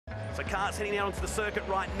So cars heading out onto the circuit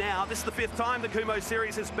right now. This is the 5th time the Kumo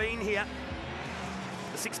Series has been here.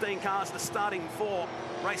 The 16 cars that are starting for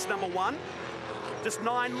race number 1. Just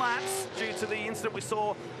 9 laps due to the incident we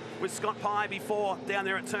saw with Scott Pye before down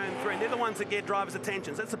there at turn 3. And they're the ones that get drivers'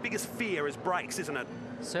 attention. So that's the biggest fear is brakes, isn't it?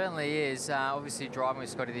 Certainly is. Obviously driving with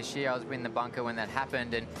Scotty this year, I was in the bunker when that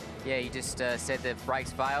happened, and yeah, he just said the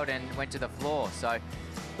brakes failed and went to the floor. So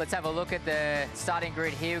let's have a look at the starting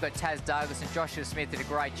grid here. We've got Taz Douglas and Joshua Smith did a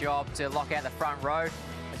great job to lock out the front row.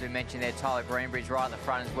 As we mentioned there, Tyler Greenbridge right at the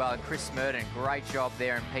front as well, and Chris Smurden, great job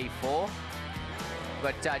there in P4.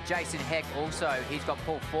 We've got Jason Heck also, he's got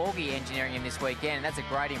Paul Forgy engineering him this weekend, and that's a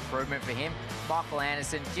great improvement for him. Michael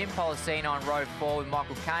Anderson, Jim Policino on row 4 with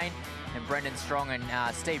Michael Kane, and Brendan Strong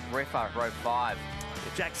and Steve Briffa, row 5.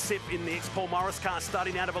 Jack Sipp in the ex-Paul Morris car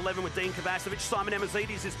starting out of 11 with Dean Kovacevic. Simon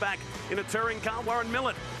Amazides is back in a touring car. Warren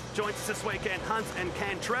Millett joins us this weekend. Hunt and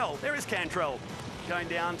Cantrell. There is Cantrell going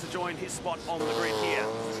down to join his spot on the grid here.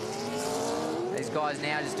 These guys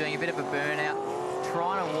now just doing a bit of a burnout,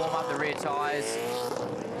 trying to warm up the rear tyres.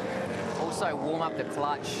 Also warm up the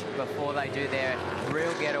clutch before they do their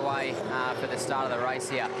real getaway for the start of the race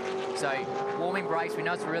here. So warming brakes, we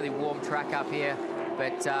know it's a really warm track up here,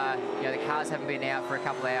 but you know, the cars haven't been out for a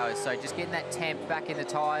couple of hours. So just getting that temp back in the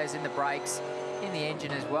tyres, in the brakes, in the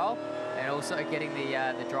engine as well, and also getting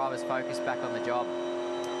the driver's focus back on the job.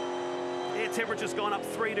 Air temperature's gone up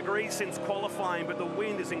 3 degrees since qualifying, but the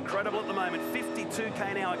wind is incredible at the moment. 52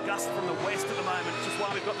 k/h gust from the west at the moment, which is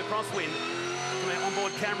why we've got the crosswind. From our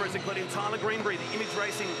onboard cameras, including Tyler Greenbridge, the Image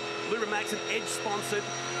Racing Luramax and Edge sponsored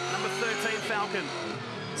number 13 Falcon,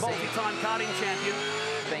 multi-time karting champion.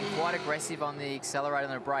 Being quite aggressive on the accelerator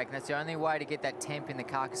and the brake, and that's the only way to get that temp in the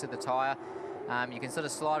carcass of the tyre. You can sort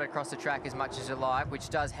of slide across the track as much as you like, which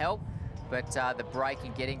does help, but the brake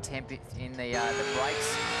and getting temp in the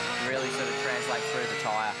brakes really sort of translate through the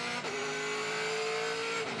tyre.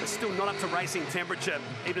 They're still not up to racing temperature,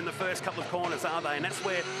 even in the first couple of corners, are they? And that's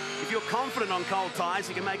where, if you're confident on cold tyres,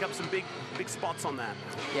 you can make up some big spots on that.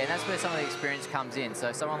 Yeah, and that's where some of the experience comes in.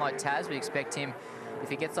 So someone like Taz, we expect him, if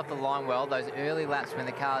he gets off the line well, those early laps when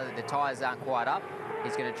the tyres aren't quite up,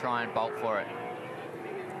 he's going to try and bolt for it.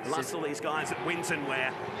 Plus all these guys at Winton,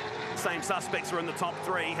 where same suspects are in the top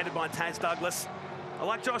 3, headed by Taz Douglas. I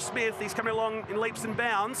like Josh Smith, he's coming along in leaps and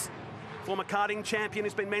bounds. Former karting champion,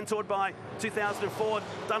 who's been mentored by 2004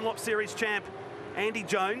 Dunlop Series champ Andy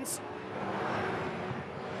Jones.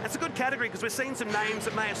 That's a good category because we're seeing some names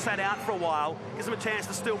that may have sat out for a while. Gives them a chance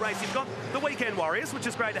to still race. You've got the Weekend Warriors, which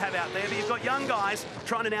is great to have out there, but you've got young guys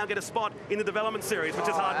trying to now get a spot in the Development Series, which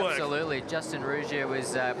is hard work. Absolutely. Justin Rougier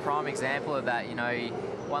was a prime example of that. You know, he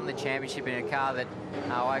won the championship in a car that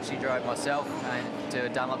I actually drove myself to a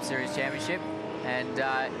Dunlop Series championship. And,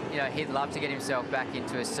 you know, he'd love to get himself back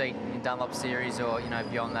into a seat in Dunlop Series or, you know,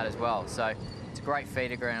 beyond that as well. So it's a great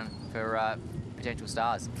feeder ground for potential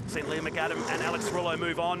stars. Seen Liam McAdam and Alex Rullo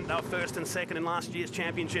move on. They were 1st and 2nd in last year's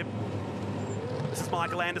championship. This is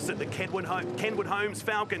Michael Anderson, the Kenwood Homes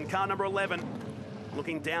Falcon, car number 11.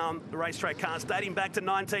 Looking down the racetrack cars dating back to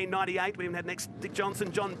 1998. We even had next Dick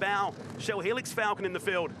Johnson, John Bow, Shell Helix Falcon in the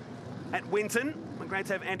field. At Winton, we're great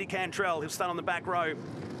to have Andy Cantrell, who'll start on the back row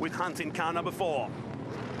with Hunt in car number 4.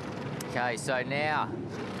 Okay, so now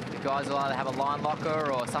the guys will either have a line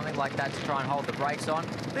locker or something like that to try and hold the brakes on.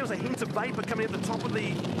 There was a hint of vapour coming at the top of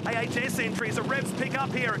the AHS entries. The revs pick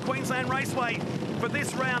up here at Queensland Raceway for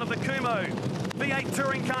this round of the Kumo V8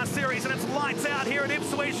 Touring Car Series, and it's lights out here at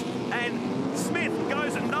Ipswich, and Smith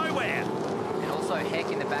goes nowhere. And also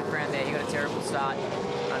Heck in the background there, he got a terrible start,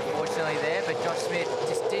 unfortunately there, but Josh Smith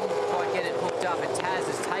just didn't quite get it hooked up, and Taz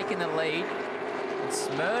has taken the lead.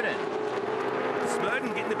 And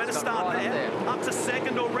Smurden getting the better start there. Up to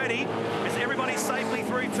 2nd already as everybody's safely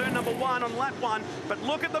through turn number 1 on lap 1. But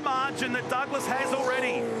look at the margin that Douglas has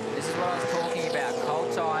already. This is what I was talking about.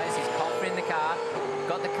 Cold tyres, he's confident in the car,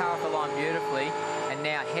 got the car off the line beautifully, and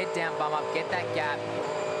now head down, bum up, get that gap,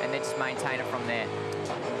 and then just maintain it from there.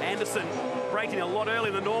 Anderson braking a lot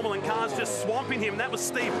earlier than normal, and cars just swamping him. That was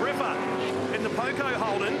Steve Briffa in the Poco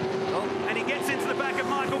Holden. And he gets into the back of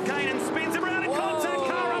Michael Kane and spins him around in contact,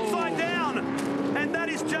 car upside down. And that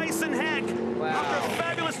is Jason Heck. Wow. After a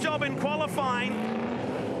fabulous job in qualifying,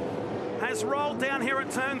 has rolled down here at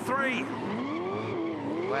turn 3.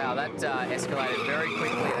 Wow, that escalated very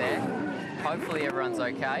quickly there. Hopefully everyone's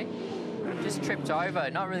okay. Just tripped over,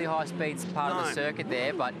 not really high speeds part of the circuit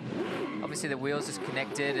there, but obviously the wheels just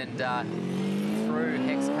connected and threw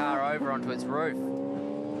Heck's car over onto its roof.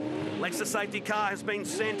 Lexus safety car has been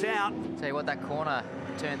sent out. Tell you what, that corner,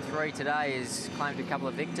 turn 3 today, has claimed a couple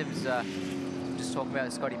of victims. Just talking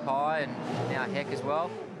about Scotty Pye and now Heck as well.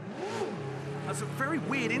 It's a very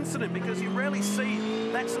weird incident because you rarely see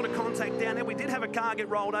that sort of contact down there. We did have a car get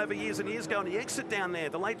rolled over years and years ago on the exit down there,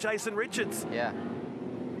 the late Jason Richards. Yeah.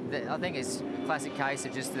 I think it's a classic case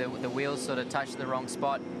of just the wheels sort of touched the wrong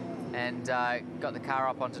spot and got the car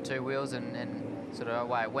up onto two wheels and sort of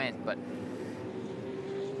away it went. But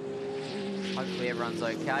hopefully everyone's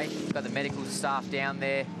okay. Got the medical staff down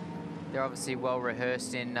there. They're obviously well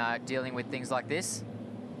rehearsed in dealing with things like this.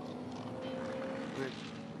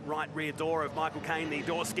 Right rear door of Michael Caine, the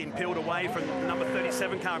door skin peeled away from the number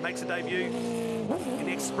 37 car. It makes a debut in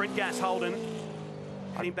the ex-Sprint Gas Holden.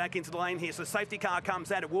 Heading back into the lane here, so the safety car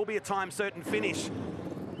comes out. It will be a time certain finish.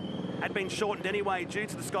 Had been shortened anyway due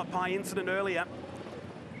to the Scott Pye incident earlier.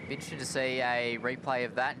 Be interesting to see a replay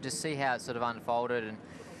of that and just see how it sort of unfolded, and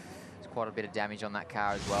there's quite a bit of damage on that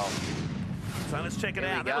car as well. So let's check it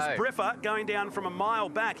out. That was Briffa going down from a mile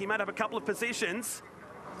back. He might have a couple of positions.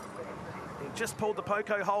 He just pulled the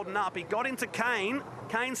Poco Holden up. He got into Caine.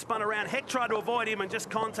 Caine spun around. Heck tried to avoid him and just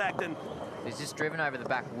contacted. He's just driven over the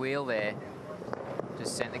back wheel there.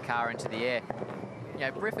 Just sent the car into the air. You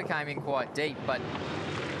know, Briffa came in quite deep, but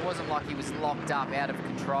it wasn't like he was locked up out of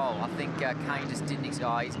control. I think Caine just didn't...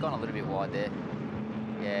 Oh, he's gone a little bit wide there.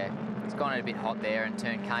 Yeah, he's gone a bit hot there and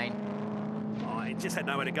turned Caine. Oh, he just had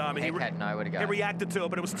nowhere to go. I mean, he had nowhere to go. He reacted to it,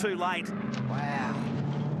 but it was too late. Wow.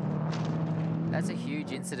 That's a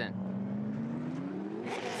huge incident.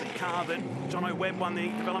 The car that Jono Webb won the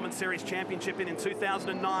Development Series Championship in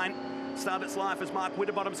 2009. Started its life as Mark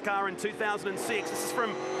Winterbottom's car in 2006. This is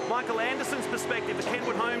from Michael Anderson's perspective, the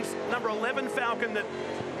Kenwood Homes number 11 Falcon that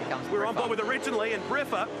we were on board with originally, and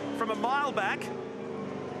Briffa from a mile back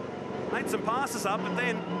made some passes up, but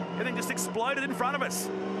then everything just exploded in front of us.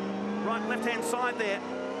 Right left-hand side there.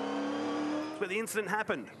 That's where the incident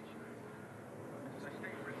happened.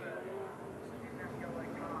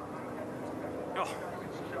 Oh.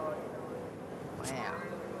 Wow.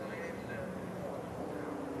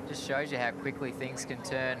 Just shows you how quickly things can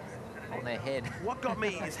turn on their head. What got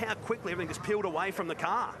me is how quickly everything just peeled away from the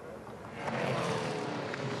car.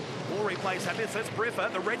 More replays happening. So that's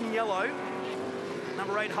Briffa, the red and yellow.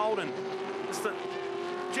 Number 8 Holden. Just a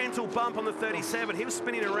gentle bump on the 37. He was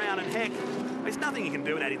spinning around, and heck, there's nothing you can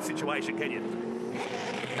do in that situation, can you?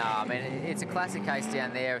 No, I mean, it's a classic case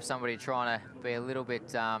down there of somebody trying to be a little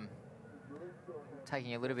bit,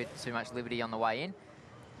 taking a little bit too much liberty on the way in.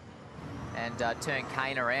 And turn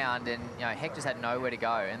Caine around, and you know, Heck just had nowhere to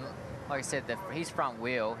go. And like I said, his front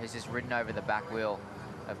wheel has just ridden over the back wheel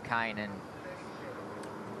of Caine and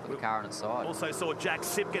put the car on its side. Also saw Jack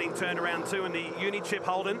Sipp getting turned around too in the Unichip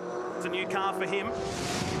Holden. It's a new car for him.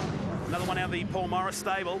 Another one out of the Paul Morris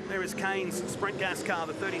stable. There is Caine's Sprint Gas car,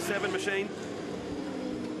 the 37 machine.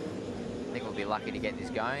 I think we'll be lucky to get this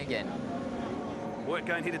going again. Work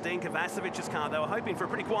going here to Dean Kovacevic's car. They were hoping for a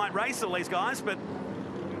pretty quiet race, all these guys, but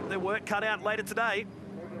their work cut out later today.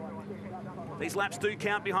 These laps do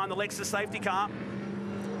count behind the Lexus safety car.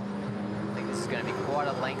 I think this is going to be quite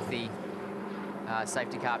a lengthy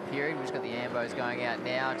safety car period. We've just got the ambos going out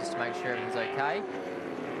now just to make sure everything's okay.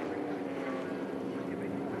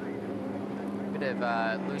 Bit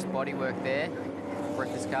of loose bodywork there.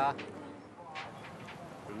 Wrecked this car.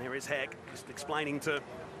 And there is Heck, just explaining to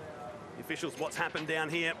the officials what's happened down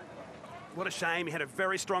here. What a shame. He had a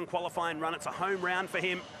very strong qualifying run. It's a home round for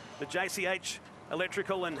him. The JCH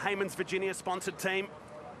Electrical and Hayman's Virginia sponsored team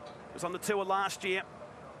was on the tour last year.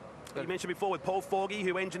 You mentioned before with Paul Forgy,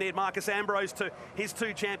 who engineered Marcus Ambrose to his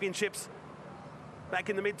 2 championships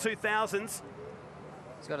back in the mid-2000s.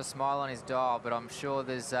 He's got a smile on his dial, but I'm sure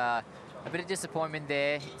there's a bit of disappointment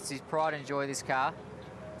there. It's his pride and joy, this car,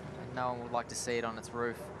 and no one would like to see it on its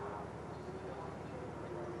roof.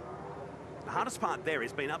 The hardest part there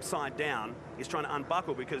is being upside down, is trying to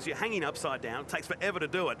unbuckle, because you're hanging upside down. It takes forever to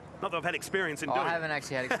do it. Not that I've had experience in doing it. I haven't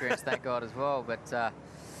actually had experience, thank God, as well. But,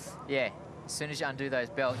 yeah, as soon as you undo those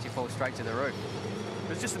belts, you fall straight to the roof.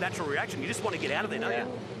 It's just a natural reaction. You just want to get out of there, don't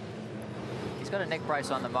you? He's got a neck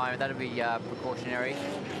brace on the moment. That'll be precautionary.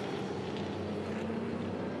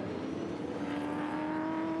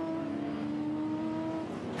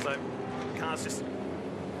 So, car's just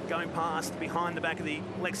going past behind the back of the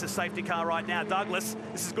Lexus safety car right now. Douglas,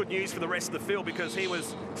 this is good news for the rest of the field, because he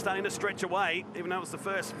was starting to stretch away, even though it was the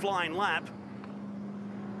first flying lap.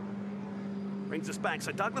 Brings us back.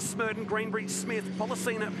 So Douglas, Smurden, Greenbury, Smith,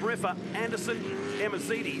 Policina, Briffa, Anderson,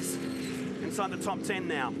 Emazidis inside the top 10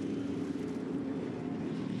 now.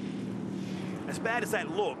 As bad as that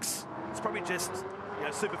looks, it's probably just, you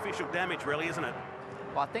know, superficial damage, really, isn't it?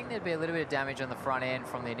 Well, I think there'd be a little bit of damage on the front end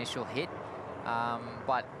from the initial hit,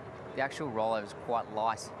 but the actual rollover is quite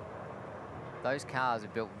light. Those cars are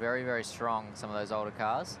built very, very strong, some of those older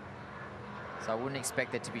cars. So I wouldn't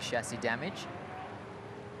expect there to be chassis damage.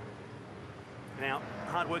 Now,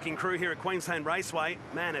 hard-working crew here at Queensland Raceway,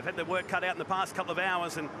 man, they've had their work cut out in the past couple of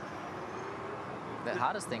hours, and the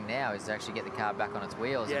hardest thing now is to actually get the car back on its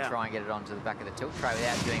wheels and try and get it onto the back of the tilt tray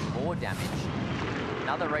without doing more damage.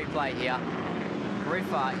 Another replay here.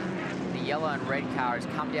 Griffer, the yellow and red car, has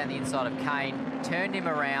come down the inside of Kane, turned him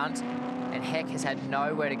around, and Heck has had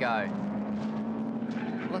nowhere to go.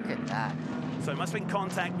 Look at that. So it must have been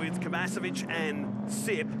contact with Kovacevic and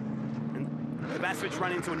Sip. And Kovacevic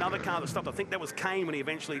ran into another car that stopped. I think that was Kane when he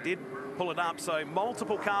eventually did pull it up. So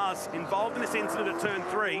multiple cars involved in this incident at turn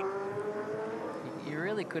 3. You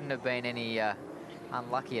really couldn't have been any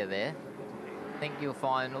unluckier there. I think you'll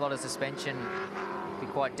find a lot of suspension be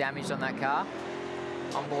quite damaged on that car.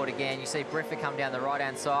 On board again, you see Briffa come down the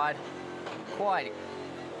right-hand side. Quite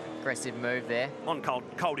aggressive move there. On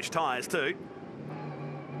coldish tyres too.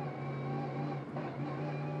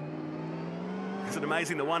 Isn't it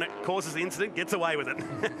amazing? The one that causes the incident gets away with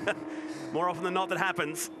it. More often than not that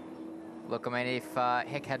happens. Look, I mean, if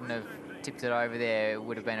Heck hadn't have tipped it over there, it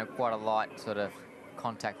would have been quite a light sort of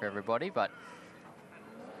contact for everybody, but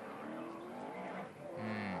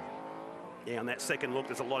yeah, on that second look,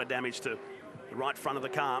 there's a lot of damage to the right front of the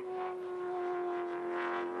car.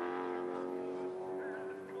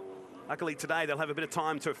 Luckily today, they'll have a bit of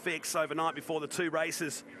time to fix overnight before the 2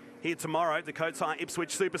 races here tomorrow, the Coates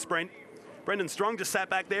Ipswich Super Sprint. Brendan Strong just sat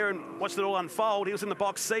back there and watched it all unfold. He was in the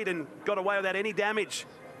box seat and got away without any damage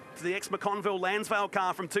to the ex-McConville Lansvale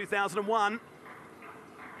car from 2001.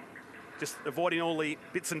 Just avoiding all the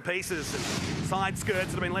bits and pieces and side skirts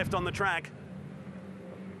that have been left on the track.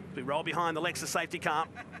 We roll behind the Lexus safety car,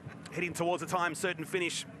 heading towards a time-certain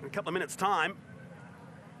finish in a couple of minutes' time.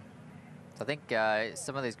 So I think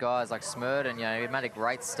some of these guys like Smurden, you know, he made a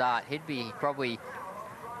great start. He'd be probably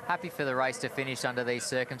happy for the race to finish under these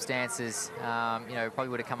circumstances. You know, probably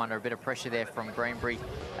would have come under a bit of pressure there from Greenbury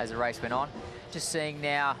as the race went on. Just seeing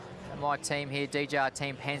now my team here, DJR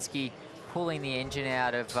Team Penske, pulling the engine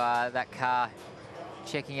out of that car,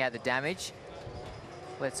 checking out the damage.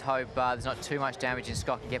 Let's hope there's not too much damage and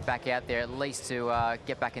Scott can get back out there at least to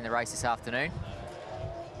get back in the race this afternoon.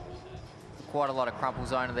 Quite a lot of crumple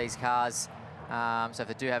zone of these cars, so if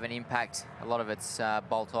they do have an impact, a lot of it's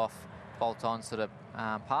bolt-off, bolt-on sort of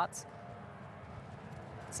parts.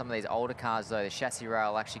 Some of these older cars though, the chassis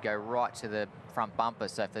rail will actually go right to the front bumper,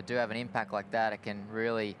 so if they do have an impact like that, it can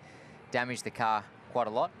really damage the car quite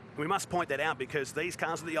a lot. We must point that out because these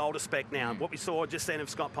cars are the older spec now. What we saw just then of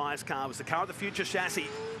Scott Pye's car was the car of the future chassis.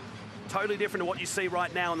 Totally different to what you see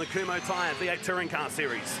right now in the Kumho Tyre V8 Touring Car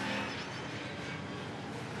Series.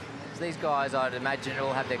 So these guys, I'd imagine,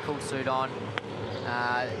 all have their cool suit on.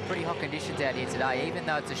 Pretty hot conditions out here today, even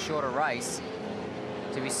though it's a shorter race.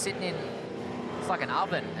 To be sitting in, it's like an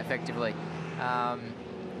oven, effectively.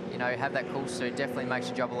 You know, have that cool suit definitely makes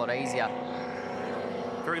your job a lot easier.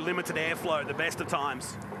 Very limited airflow at the best of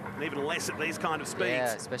times, and even less at these kind of speeds.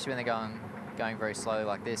 Yeah, especially when they're going very slowly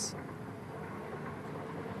like this.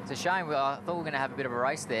 It's a shame. I thought we were going to have a bit of a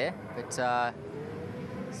race there, but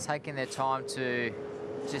it's taking their time to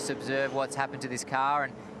just observe what's happened to this car,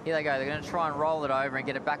 and here they go. They're going to try and roll it over and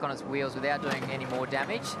get it back on its wheels without doing any more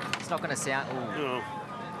damage. It's not going to sound...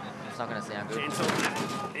 It's not going to sound good. Gentle.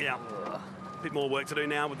 Yeah. A bit more work to do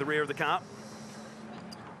now with the rear of the car.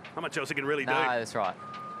 How much else you can really do? No, that's right.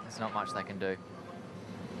 There's not much they can do.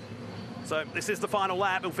 So this is the final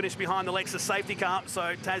lap. He'll finish behind the Lexus safety car.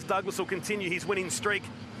 So Taz Douglas will continue his winning streak.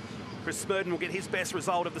 Chris Smurden will get his best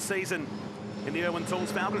result of the season in the Irwin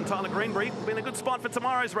Tools Falcon, and Tyler Greenbury will be in a good spot for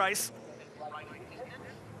tomorrow's race.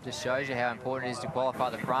 Just shows you how important it is to qualify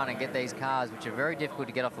at the front and get these cars, which are very difficult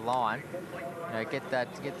to get off the line. You know, get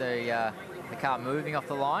the car moving off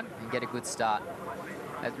the line and get a good start.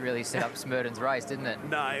 That really set up Smurden's race, didn't it?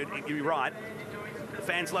 No, you're right. The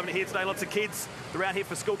fans loving it here today. Lots of kids. They're out here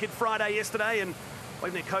for School Kid Friday yesterday and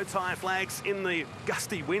waving their Coates Tyre flags in the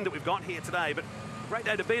gusty wind that we've got here today. But great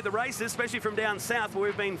day to be at the races, especially from down south where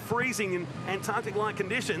we've been freezing in Antarctic-like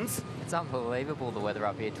conditions. It's unbelievable, the weather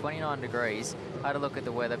up here. 29 degrees. I had a look at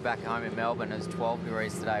the weather back home in Melbourne. It was 12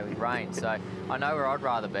 degrees today with rain. So I know where I'd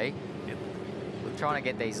rather be. Yep. We're trying to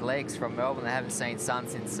get these legs from Melbourne. They haven't seen sun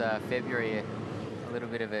since February. A little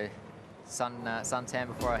bit of a suntan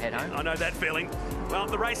before I head home. I know that feeling. Well,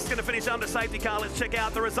 the race is going to finish under safety car. Let's check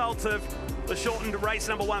out the results of the shortened race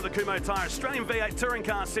number 1 of the Kumho Tyre Australian V8 Touring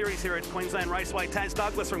Car Series here at Queensland Raceway. Taz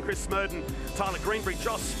Douglas from Chris Smurden, Tyler Greenbury,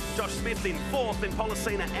 Josh Smith in 4th, then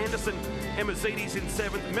Policina Anderson, Emma Zedis in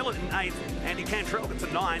 7th, Millet in 8th, Andy Cantrell gets a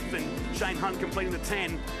 9th, and Shane Hunt completing the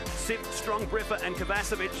 10. Sid, Strong, Briffa and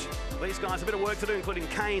Kovacevic. These guys a bit of work to do, including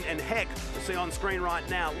Kane and Heck, you see on screen right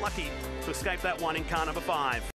now. Lucky to escape that one in car number 5.